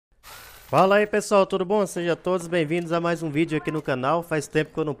Fala aí pessoal, tudo bom? Sejam todos bem-vindos a mais um vídeo aqui no canal. Faz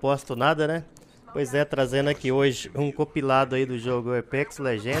tempo que eu não posto nada, né? Pois é, trazendo aqui hoje um compilado aí do jogo Apex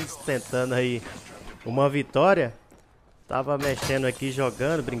Legends, tentando aí uma vitória. Tava mexendo aqui,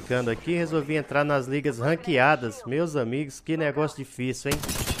 jogando, brincando aqui, resolvi entrar nas ligas ranqueadas. Meus amigos, que negócio difícil, hein?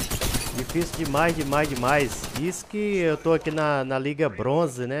 Difícil demais, demais, demais. Isso que eu tô aqui na liga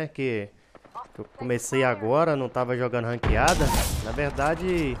bronze, né? Que eu comecei agora, não tava jogando ranqueada. Na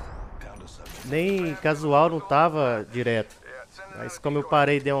verdade, nem casual não tava direto. Mas como eu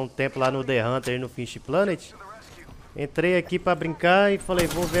parei de um tempo lá no The Hunter e no Fish Planet, entrei aqui pra brincar e falei,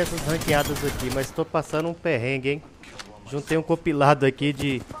 vou ver essas ranqueadas aqui. Mas tô passando um perrengue, hein? Juntei um compilado aqui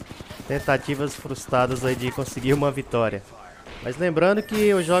de tentativas frustradas aí de conseguir uma vitória. Mas lembrando que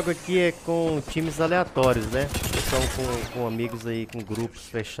eu jogo aqui com times aleatórios, né? São com amigos aí, com grupos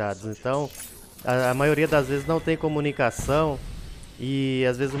fechados. Então, a maioria das vezes não tem comunicação. E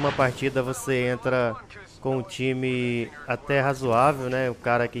às vezes uma partida você entra com um time até razoável, né? O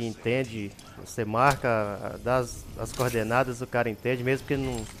cara que entende, você marca, dá as coordenadas, o cara entende, mesmo que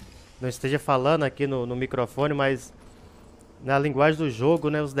não esteja falando aqui no microfone, mas na linguagem do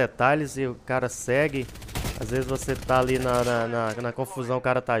jogo, né? Os detalhes e o cara segue. Às vezes você tá ali na confusão, o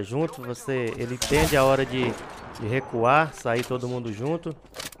cara tá junto, ele entende a hora de recuar, sair todo mundo junto.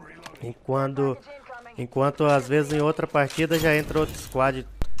 Enquanto às vezes em outra partida já entra outro squad,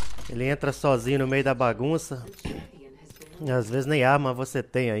 ele entra sozinho no meio da bagunça. E às vezes nem arma você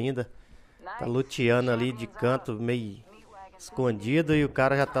tem ainda. Tá luteando ali de canto, meio escondido, e o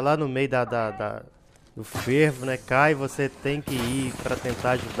cara já tá lá no meio do fervo, né? Cai, você tem que ir pra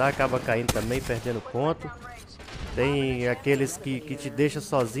tentar ajudar, acaba caindo também, perdendo ponto. Tem aqueles que te deixam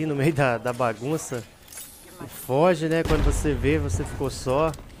sozinho no meio da bagunça e foge, né? Quando você vê, você ficou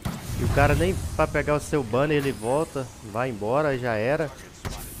só. E o cara nem pra pegar o seu banner ele volta, vai embora, já era.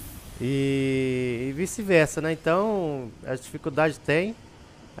 E vice-versa, né? Então, as dificuldades tem.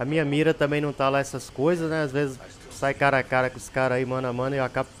 A minha mira também não tá lá essas coisas, né? Às vezes sai cara a cara com os caras aí, mano a mano, e eu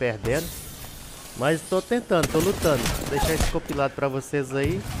acabo perdendo. Mas tô tentando, tô lutando. Vou deixar esse compilado pra vocês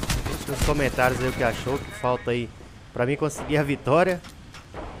aí. Deixa nos comentários aí o que achou, o que falta aí pra mim conseguir a vitória.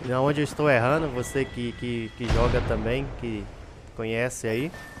 E onde eu estou errando, você que joga também, que conhece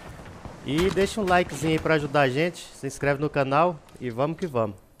aí. E deixa um likezinho aí pra ajudar a gente. Se inscreve no canal e vamos que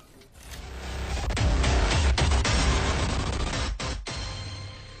vamos.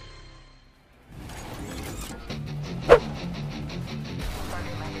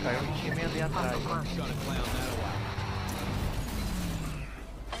 Caiu um time ali atrás.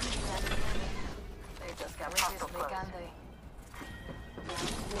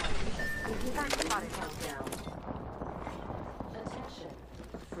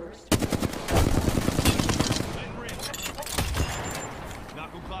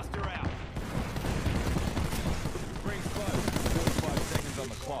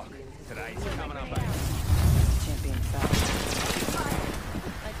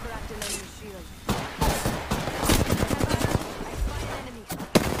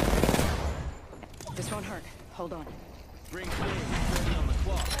 This won't hurt. Hold on. Ring 2 is on the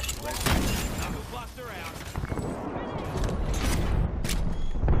clock. Let's knuckle cluster out.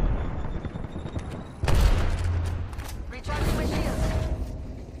 Recharging my shields.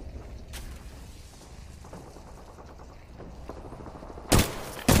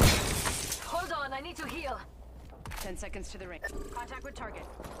 Hold on, I need to heal. 10 seconds to the ring. Contact with target.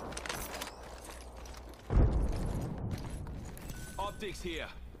 Optics here.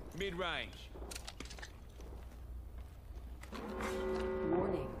 Mid-range.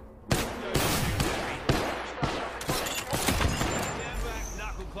 Warning. Stand back,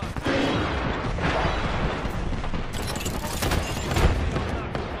 knuckle cluster.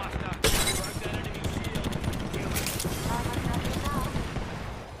 Knuckle cluster. Broke that enemy shield.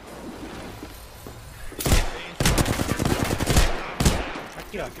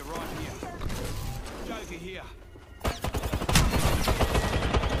 Aqui, ó. Joker right here. Joker here.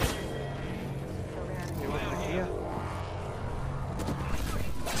 Aqui, ó.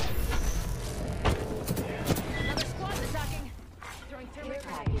 Another squad attacking. Throwing thermite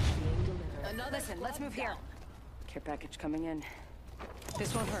grenade. Another. Listen, let's move here. Care package coming in.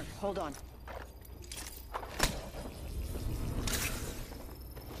 This won't hurt. Hold on.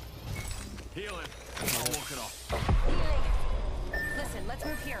 Healing. I'll walk it off. Healing. Listen, let's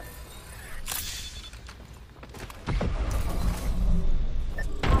move here.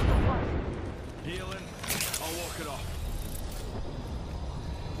 Healing. I'll walk it off.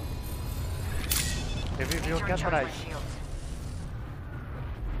 Reviveu aqui atrás.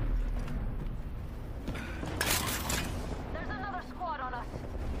 There's another squad on us.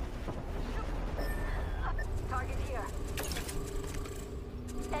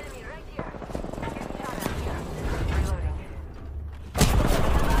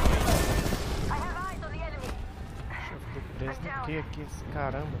 Que esse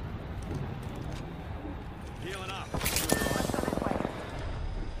caramba. Healing up.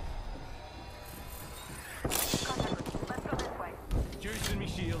 Juicing me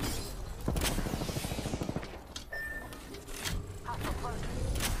shields.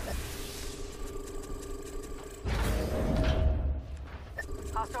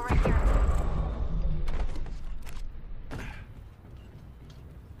 Hostile right here.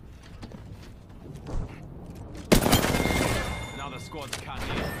 Another squad's cutting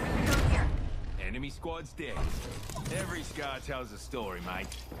in. Enemy squad's dead. Every scar tells a story, mate.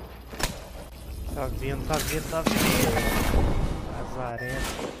 Tá vindo, tá vindo, tá vindo.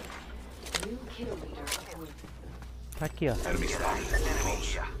 Azarento. Tá aqui, ó. Enemy spotted. Enemy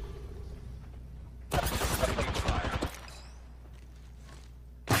here. Taking fire.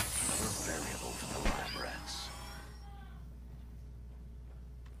 Variable for the lab rats.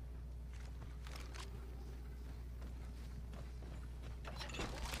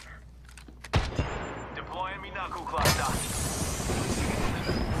 Deploying me knuckle cluster.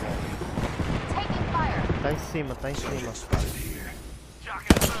 Taking fire. Tá em cima, tá em cima. Spotted here.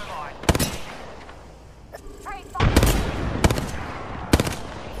 Jacking the third line. Trade fire.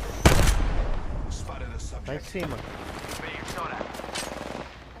 Spotted a Tá em subject. cima. Being shot at.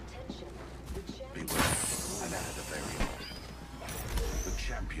 Beware, I've added a variable. The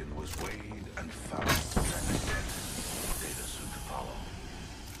champion was weighed and found dead. Data soon to follow.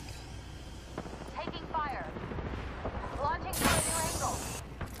 Taking fire. Launching from a new angle.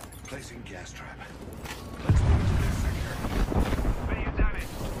 Placing gas trap. Let's move to this sector. Video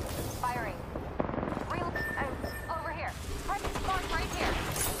damage. Firing. Real. Over here. Press spawn right here.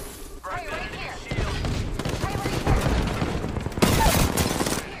 Hey, right here. Shield. Hey, right here.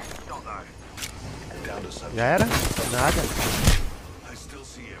 Here. Don't know. Down to subject. Já era? Nada. I still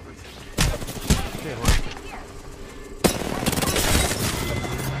see everything. Ferrou.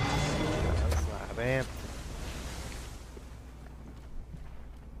 Azarento.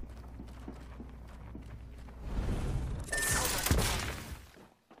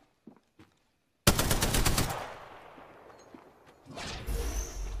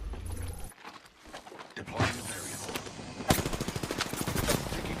 Deploying the variable.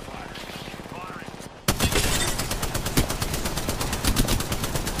 Taking fire. Firing.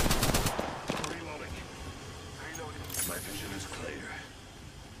 Reloading. My vision is clear.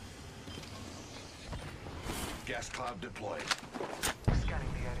 Gas cloud deployed.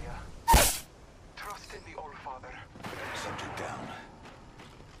 Scanning the area. Trust in the All-Father. Subject down.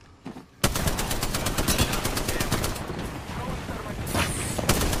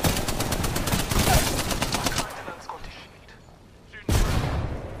 Continent's got a shield. Shooting through.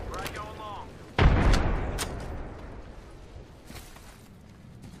 Where I go along?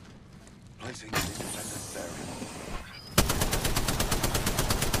 Placing an independent variable.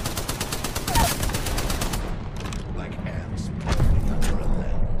 Like ants burning under a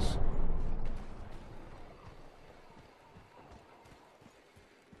lens.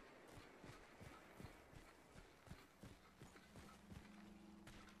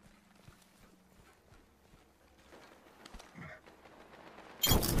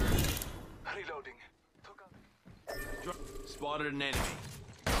 Reloading. Took out. Spotted an enemy.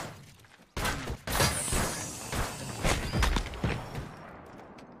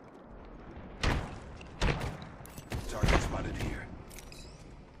 Target spotted here.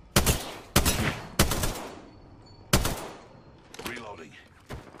 Reloading.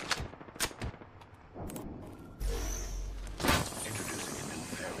 Introducing a new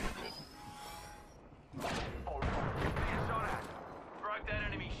variable. Being shot at. Broke that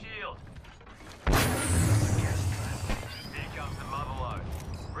enemy shield. Gas trap. Here comes the mother load.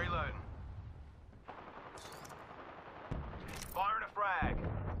 Reloading. Firing a frag.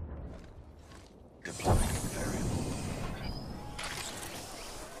 Deploying variable.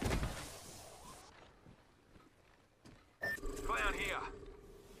 Clown here.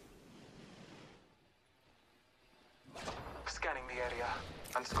 Scanning the area.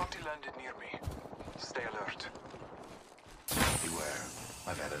 And Scotty landed near me. Stay alert. Beware.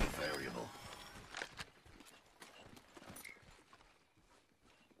 I've added a variable.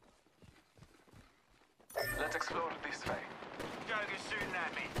 Let's explore this way. Joker's shooting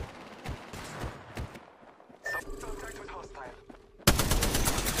at me. Contact with hostile.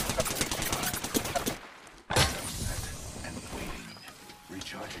 Set and waiting.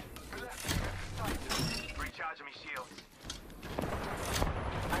 Recharging. Recharging me shields.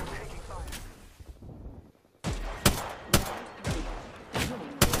 I'm taking fire.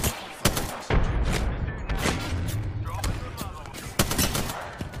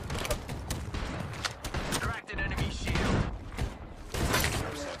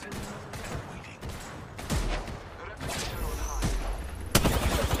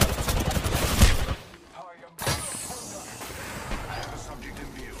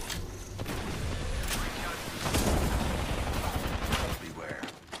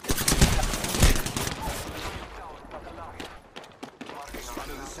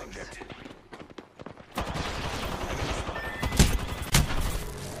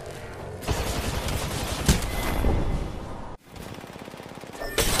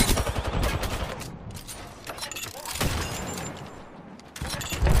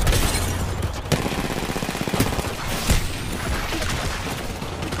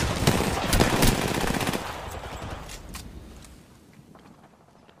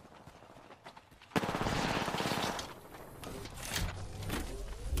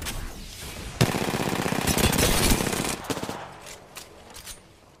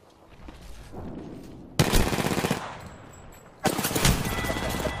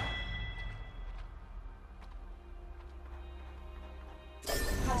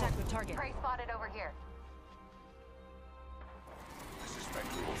 target. Prey spotted over here. I suspect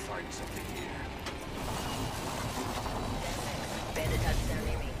we will find something here. Bandit touchdown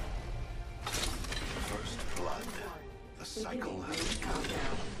near me. First blood. The cycle has begun.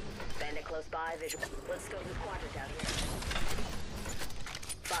 Bandit close by, visual. Let's go to the quadrant down here.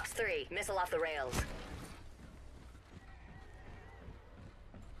 Box 3, missile off the rails.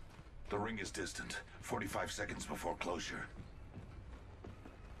 The ring is distant. 45 seconds before closure.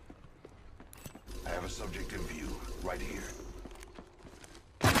 I have a subject in view, right here.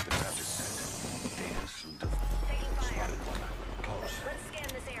 The trap is set. Data soon to... Taking fire. Spotted one. Close. Let's scan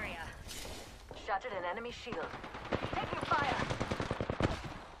this area. Shattered an enemy shield. Taking fire.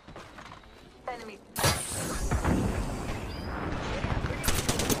 Enemy.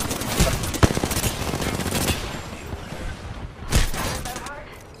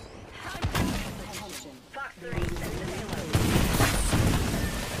 Fox 3, send the payload.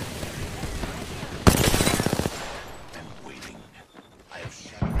 And waiting. I have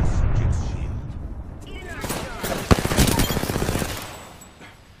shattered the subject's shield. Eat an arm star.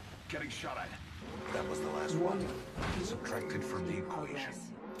 Getting shot at. That was the last one. Subtracted from the equation.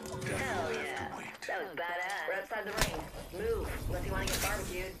 Death Hell will yeah. have to wait. That was badass. We're outside the ring. Move, unless you want to get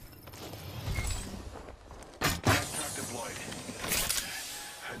barbecued. Gas trap deployed.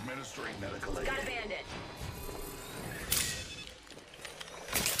 Administering medical aid. Got a bandit.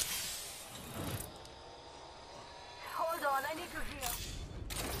 Hold on, I need to heal.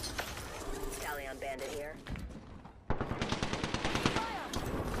 Tally on bandit here.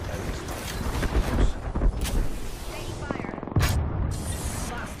 Taking fire.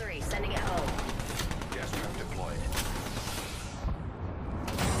 Fox 3, sending it home. Gas trap deployed.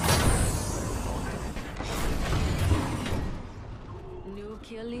 New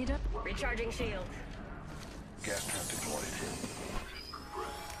kill leader. Recharging shield. Gas trap deployed.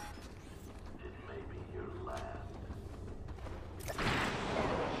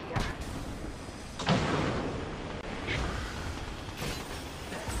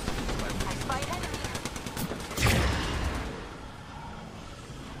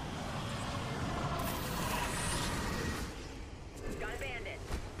 Got a bandit.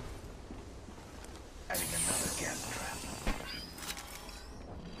 Adding another gas trap.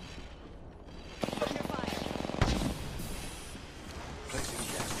 Under fire. Placing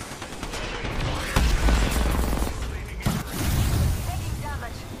gas trap. Taking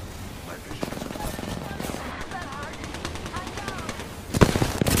damage. My vision is clear. That hard. I'm down.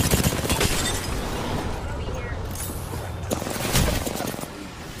 Over here.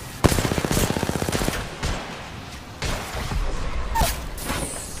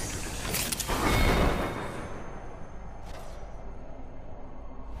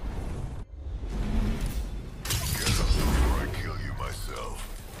 Get up before I kill you myself.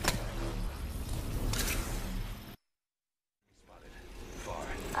 Spotted. Far.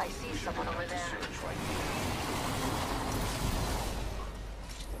 I see someone over there. Search right here.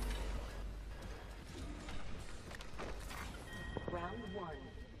 Round 1.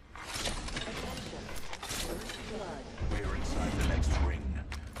 Attention. First blood. We're inside the next ring.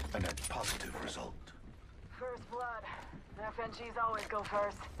 A net positive result. First blood. FNGs always go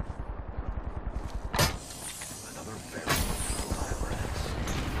first. Another variable for the lab rats.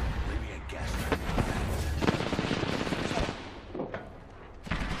 Leaving a gas trap.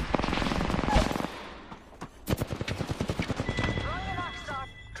 Throwing an arc star.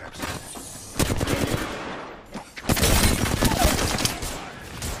 Trap set.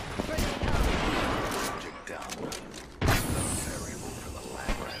 Subject down. Another variable for the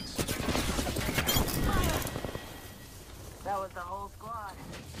lab rats. That was the whole squad.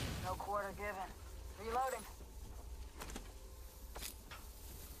 No quarter given. Reloading.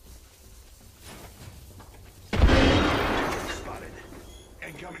 Spotted.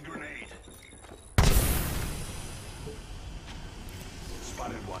 Incoming grenade.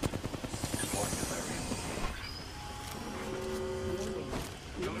 Spotted one. Deploying the variable.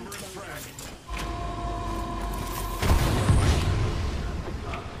 Delivering frag.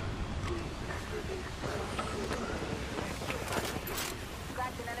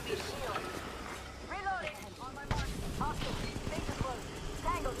 Cracked an enemy shield. Reloading. On my mark. Hostile. Danger close.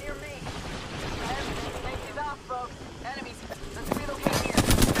 Tangled near me. Safety's off, folks. Enemies. Let's relocate here.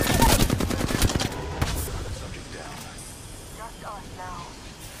 Subject down. Just us now.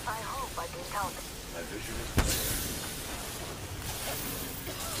 I hope I can count. My vision is clear.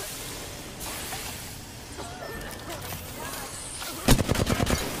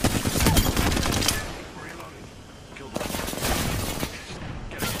 Reloading. Killed one.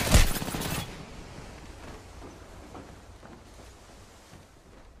 Get it.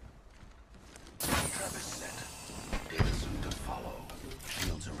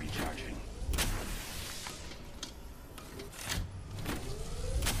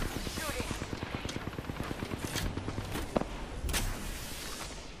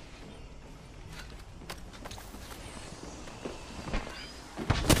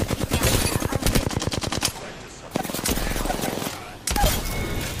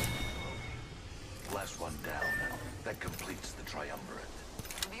 triumvirate.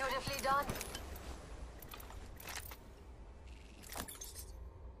 Beautifully done.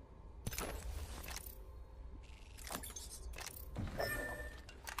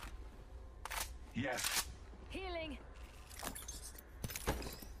 Yes. Healing.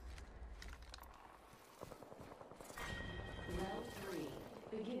 Round 3.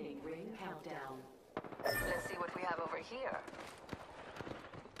 Beginning ring countdown. Let's see what we have over here.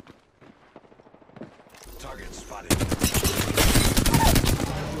 Target spotted.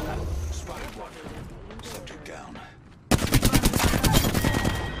 Spotted one. Subject down.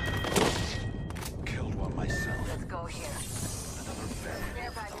 Killed one myself. Let's go here. Another variant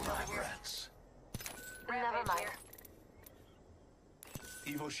of package the over lab here. rats. Never mind.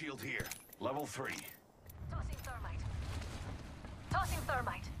 Evo shield here. Level 3. Tossing thermite. Tossing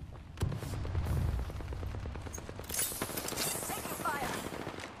thermite. Taking fire.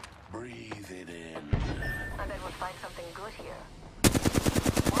 Breathe it in. I bet we'll find something good here.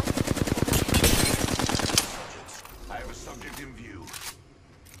 I have a subject in view.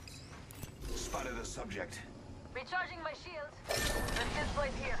 Spotted a subject. Recharging my shields. Let's this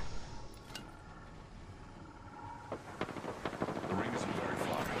place here. The ring isn't very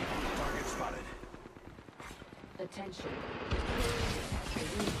far. Target spotted. Attention.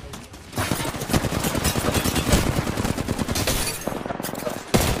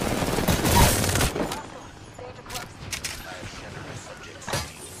 Danger close. I have shattered a subject's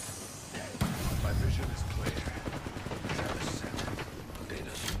shield. My vision is clear. Trap is set.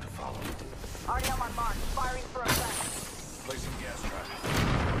 Data soon to follow. Already on my mark. Firing for effect. Placing gas trap.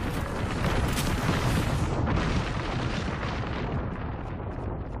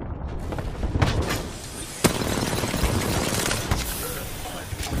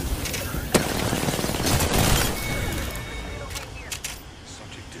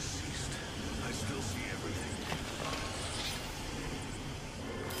 Subject deceased. I still see everything.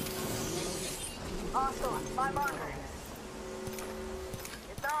 Hostile. My marker.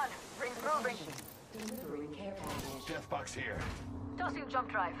 It's on. Ring's moving. Delivering care package. Death box here. Tossing jump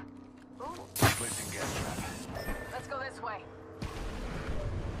drive. Ooh. Placing gas trap. Let's go this way.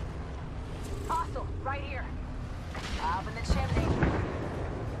 Hostile. Right here. Up in the chimney.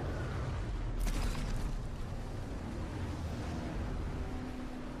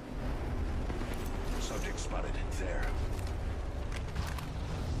 Subject spotted. There.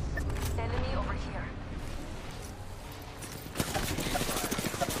 Enemy over here.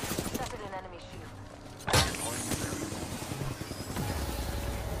 Shattered an enemy shield.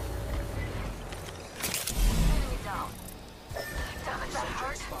 Enemy down. Damn it, that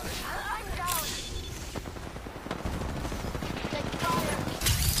hurt. I'm down. Take fire.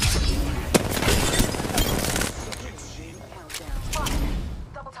 Countdown. Spot.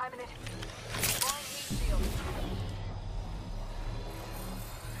 Double timing it.